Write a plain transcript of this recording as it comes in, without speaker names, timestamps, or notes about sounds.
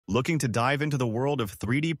Looking to dive into the world of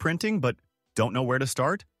 3D printing but don't know where to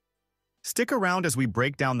start? Stick around as we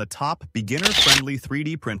break down the top beginner-friendly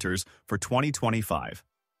 3D printers for 2025.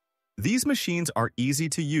 These machines are easy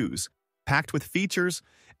to use, packed with features,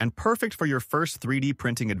 and perfect for your first 3D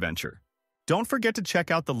printing adventure. Don't forget to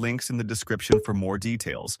check out the links in the description for more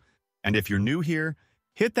details. And if you're new here,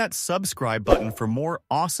 hit that subscribe button for more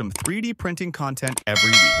awesome 3D printing content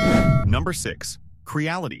every week. Number 6.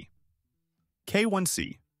 Creality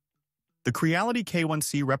K1C. The Creality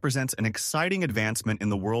K1C represents an exciting advancement in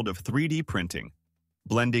the world of 3D printing,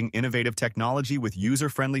 blending innovative technology with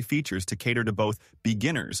user-friendly features to cater to both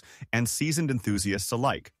beginners and seasoned enthusiasts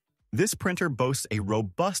alike. This printer boasts a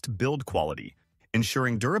robust build quality,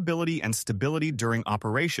 ensuring durability and stability during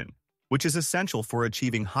operation, which is essential for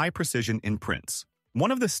achieving high precision in prints.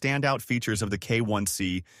 One of the standout features of the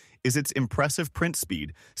K1C is its impressive print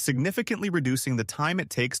speed, significantly reducing the time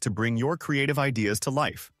it takes to bring your creative ideas to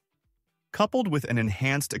life. Coupled with an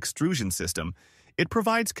enhanced extrusion system, it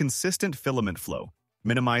provides consistent filament flow,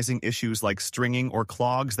 minimizing issues like stringing or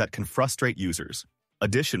clogs that can frustrate users.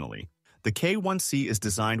 Additionally, the K1C is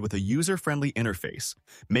designed with a user-friendly interface,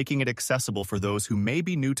 making it accessible for those who may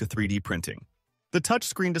be new to 3D printing. The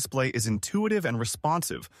touchscreen display is intuitive and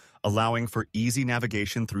responsive, allowing for easy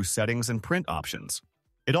navigation through settings and print options.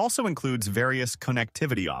 It also includes various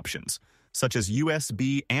connectivity options, such as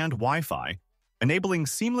USB and Wi-Fi, enabling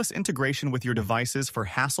seamless integration with your devices for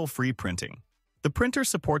hassle-free printing. The printer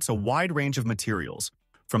supports a wide range of materials,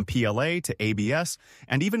 from PLA to ABS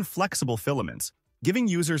and even flexible filaments, giving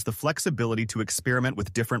users the flexibility to experiment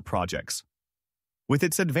with different projects. With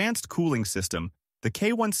its advanced cooling system, the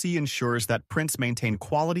K1C ensures that prints maintain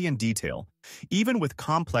quality and detail, even with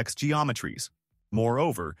complex geometries.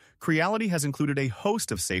 Moreover, Creality has included a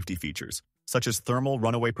host of safety features, such as thermal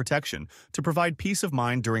runaway protection, to provide peace of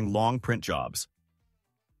mind during long print jobs.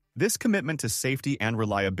 This commitment to safety and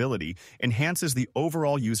reliability enhances the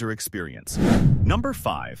overall user experience. Number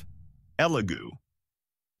 5. Eligo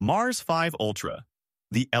Mars 5 Ultra.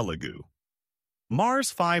 The Eligo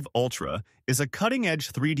Mars 5 Ultra is a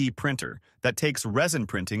cutting-edge 3D printer that takes resin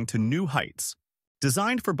printing to new heights.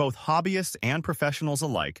 Designed for both hobbyists and professionals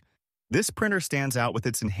alike, this printer stands out with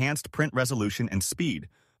its enhanced print resolution and speed,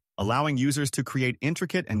 allowing users to create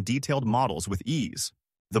intricate and detailed models with ease.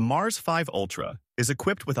 The Mars 5 Ultra is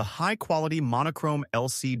equipped with a high-quality monochrome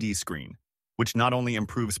LCD screen, which not only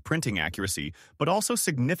improves printing accuracy, but also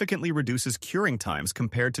significantly reduces curing times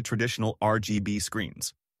compared to traditional RGB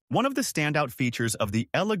screens. One of the standout features of the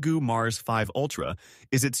Eligo Mars 5 Ultra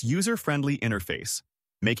is its user-friendly interface,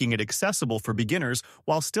 making it accessible for beginners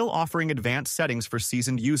while still offering advanced settings for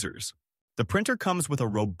seasoned users. The printer comes with a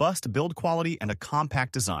robust build quality and a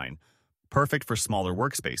compact design, perfect for smaller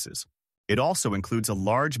workspaces. It also includes a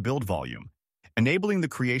large build volume, enabling the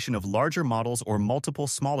creation of larger models or multiple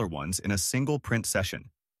smaller ones in a single print session.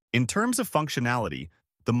 In terms of functionality,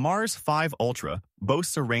 the Mars 5 Ultra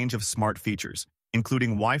boasts a range of smart features,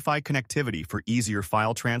 including Wi-Fi connectivity for easier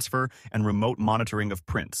file transfer and remote monitoring of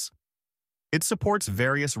prints. It supports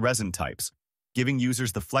various resin types, giving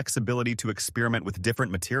users the flexibility to experiment with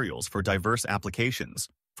different materials for diverse applications,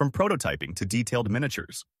 from prototyping to detailed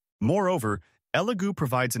miniatures. Moreover, Eligo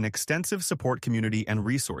provides an extensive support community and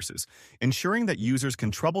resources, ensuring that users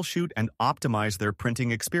can troubleshoot and optimize their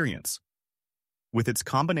printing experience. With its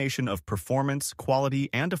combination of performance, quality,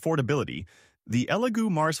 and affordability, the Eligo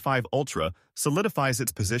Mars 5 Ultra solidifies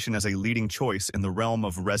its position as a leading choice in the realm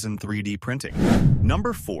of resin 3D printing.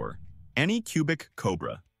 Number 4. Anycubic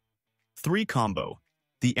Cobra 3 Combo.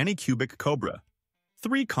 The Anycubic Cobra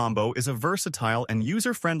 3 Combo is a versatile and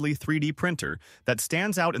user-friendly 3D printer that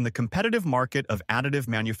stands out in the competitive market of additive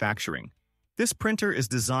manufacturing. This printer is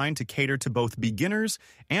designed to cater to both beginners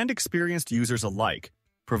and experienced users alike,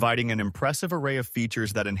 providing an impressive array of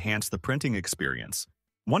features that enhance the printing experience.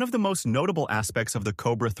 One of the most notable aspects of the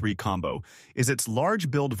Cobra 3 Combo is its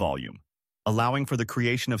large build volume, allowing for the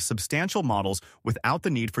creation of substantial models without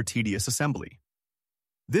the need for tedious assembly.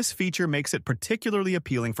 This feature makes it particularly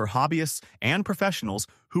appealing for hobbyists and professionals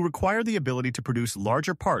who require the ability to produce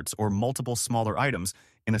larger parts or multiple smaller items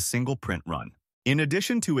in a single print run. In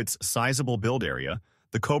addition to its sizable build area,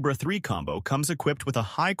 the Cobra 3 Combo comes equipped with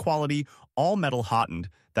a high-quality, all-metal hot end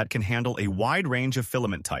that can handle a wide range of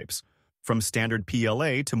filament types, from standard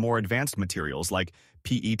PLA to more advanced materials like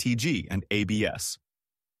PETG and ABS.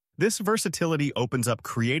 This versatility opens up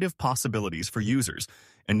creative possibilities for users,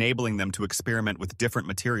 enabling them to experiment with different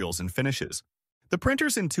materials and finishes. The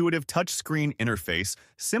printer's intuitive touchscreen interface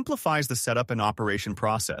simplifies the setup and operation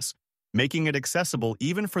process, making it accessible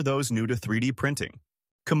even for those new to 3D printing.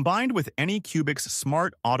 Combined with Anycubic's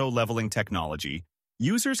smart auto-leveling technology,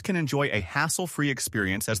 users can enjoy a hassle-free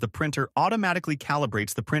experience as the printer automatically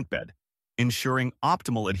calibrates the print bed, ensuring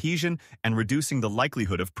optimal adhesion and reducing the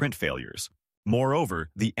likelihood of print failures. Moreover,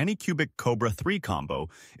 the Anycubic Cobra 3 combo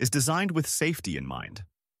is designed with safety in mind.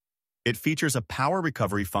 It features a power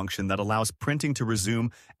recovery function that allows printing to resume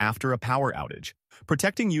after a power outage,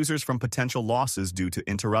 protecting users from potential losses due to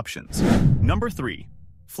interruptions. Number 3.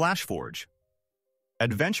 FlashForge.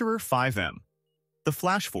 Adventurer 5M. The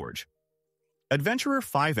FlashForge. Adventurer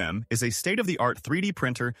 5M is a state-of-the-art 3D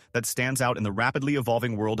printer that stands out in the rapidly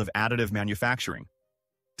evolving world of additive manufacturing.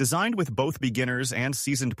 Designed with both beginners and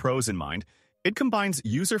seasoned pros in mind, it combines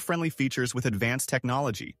user-friendly features with advanced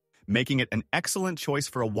technology, making it an excellent choice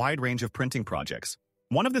for a wide range of printing projects.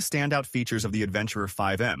 One of the standout features of the Adventurer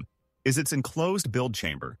 5M is its enclosed build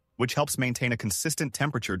chamber, which helps maintain a consistent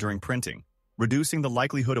temperature during printing, reducing the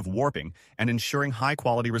likelihood of warping and ensuring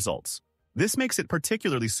high-quality results. This makes it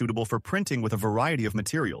particularly suitable for printing with a variety of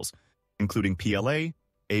materials, including PLA,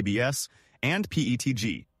 ABS, and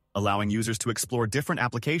PETG, allowing users to explore different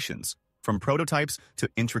applications, from prototypes to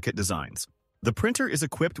intricate designs. The printer is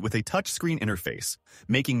equipped with a touchscreen interface,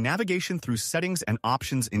 making navigation through settings and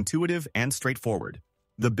options intuitive and straightforward.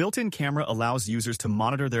 The built-in camera allows users to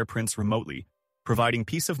monitor their prints remotely, providing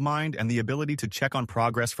peace of mind and the ability to check on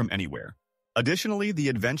progress from anywhere. Additionally, the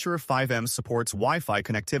Adventurer 5M supports Wi-Fi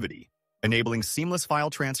connectivity, enabling seamless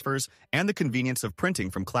file transfers and the convenience of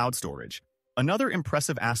printing from cloud storage. Another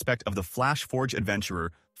impressive aspect of the FlashForge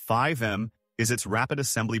Adventurer 5M is its rapid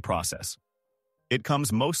assembly process. It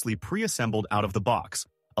comes mostly pre-assembled out of the box,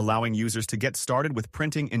 allowing users to get started with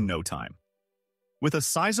printing in no time. With a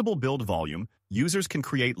sizable build volume, users can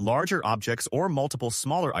create larger objects or multiple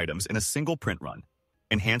smaller items in a single print run,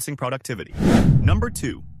 enhancing productivity. Number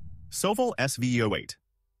 2. Solle SV8.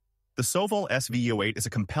 The Solle SV8 is a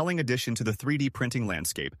compelling addition to the 3D printing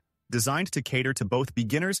landscape, designed to cater to both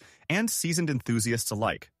beginners and seasoned enthusiasts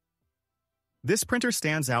alike. This printer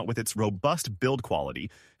stands out with its robust build quality,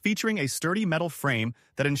 featuring a sturdy metal frame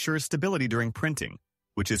that ensures stability during printing,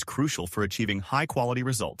 which is crucial for achieving high-quality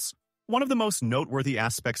results. One of the most noteworthy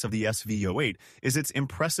aspects of the SV8 is its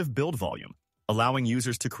impressive build volume, allowing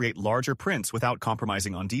users to create larger prints without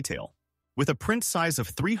compromising on detail. With a print size of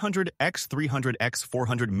 300 x 300 x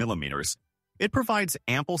 400 mm, it provides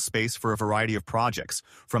ample space for a variety of projects,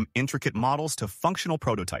 from intricate models to functional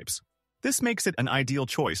prototypes. This makes it an ideal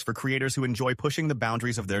choice for creators who enjoy pushing the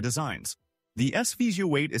boundaries of their designs. The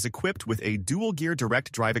SV8 is equipped with a dual-gear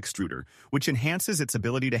direct drive extruder, which enhances its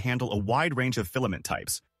ability to handle a wide range of filament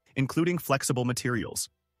types, including flexible materials.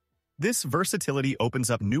 This versatility opens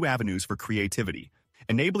up new avenues for creativity,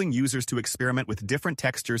 enabling users to experiment with different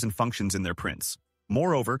textures and functions in their prints.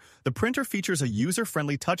 Moreover, the printer features a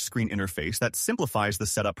user-friendly touchscreen interface that simplifies the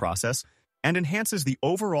setup process and enhances the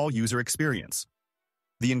overall user experience.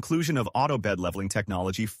 The inclusion of auto bed leveling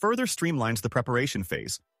technology further streamlines the preparation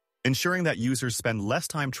phase, ensuring that users spend less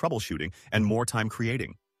time troubleshooting and more time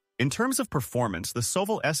creating. In terms of performance, the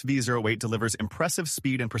Solle SV8 delivers impressive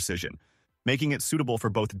speed and precision, making it suitable for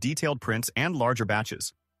both detailed prints and larger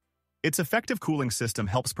batches. Its effective cooling system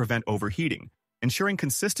helps prevent overheating, ensuring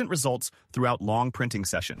consistent results throughout long printing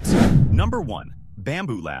sessions. Number 1.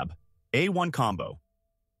 Bambu Lab A1 Combo.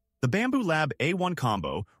 The Bambu Lab A1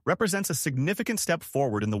 Combo represents a significant step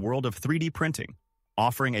forward in the world of 3D printing,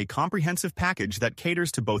 offering a comprehensive package that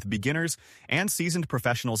caters to both beginners and seasoned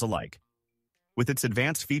professionals alike. With its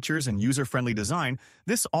advanced features and user-friendly design,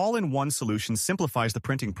 this all-in-one solution simplifies the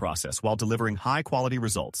printing process while delivering high-quality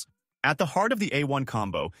results. At the heart of the A1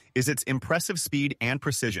 Combo is its impressive speed and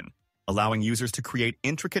precision, allowing users to create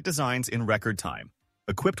intricate designs in record time.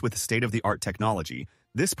 Equipped with state-of-the-art technology,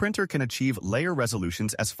 this printer can achieve layer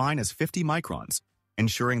resolutions as fine as 50 microns,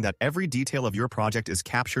 ensuring that every detail of your project is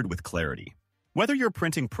captured with clarity. Whether you're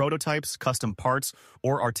printing prototypes, custom parts,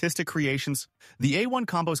 or artistic creations, the A1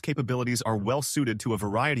 Combo's capabilities are well-suited to a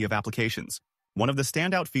variety of applications. One of the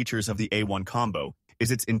standout features of the A1 Combo is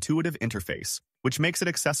its intuitive interface, which makes it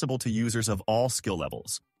accessible to users of all skill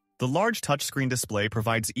levels. The large touchscreen display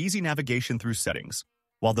provides easy navigation through settings,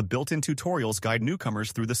 while the built-in tutorials guide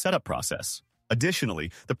newcomers through the setup process. Additionally,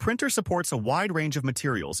 the printer supports a wide range of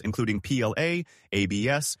materials, including PLA,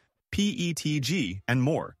 ABS, PETG, and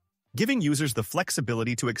more, giving users the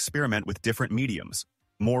flexibility to experiment with different mediums.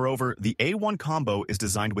 Moreover, the A1 Combo is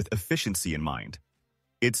designed with efficiency in mind.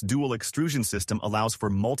 Its dual extrusion system allows for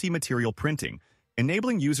multi-material printing,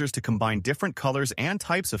 enabling users to combine different colors and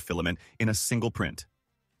types of filament in a single print.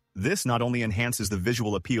 This not only enhances the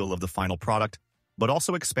visual appeal of the final product, but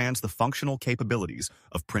also expands the functional capabilities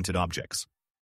of printed objects.